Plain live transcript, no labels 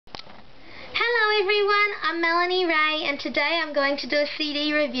I'm Melanie Raye, and today I'm going to do a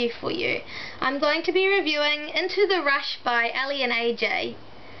CD review for you. I'm going to be reviewing Into the Rush by Aly and AJ.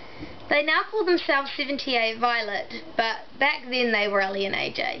 They now call themselves 78 Violet, but back then they were Aly and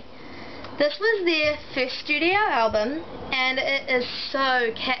AJ. This was their first studio album, and it is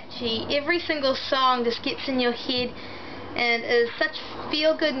so catchy. Every single song just gets in your head and is such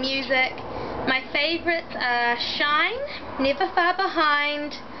feel-good music. My favourites are Shine, Never Far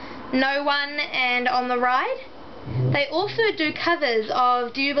Behind, No One, and On the Ride. They also do covers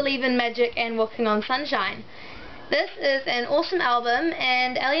of Do You Believe in Magic and Walking on Sunshine. This is an awesome album,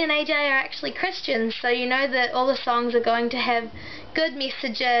 and Aly and AJ are actually Christians, so you know that all the songs are going to have good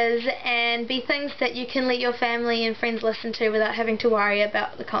messages and be things that you can let your family and friends listen to without having to worry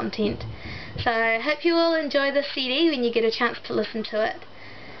about the content. So I hope you all enjoy this CD when you get a chance to listen to it.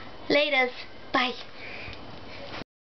 Laters. Bye.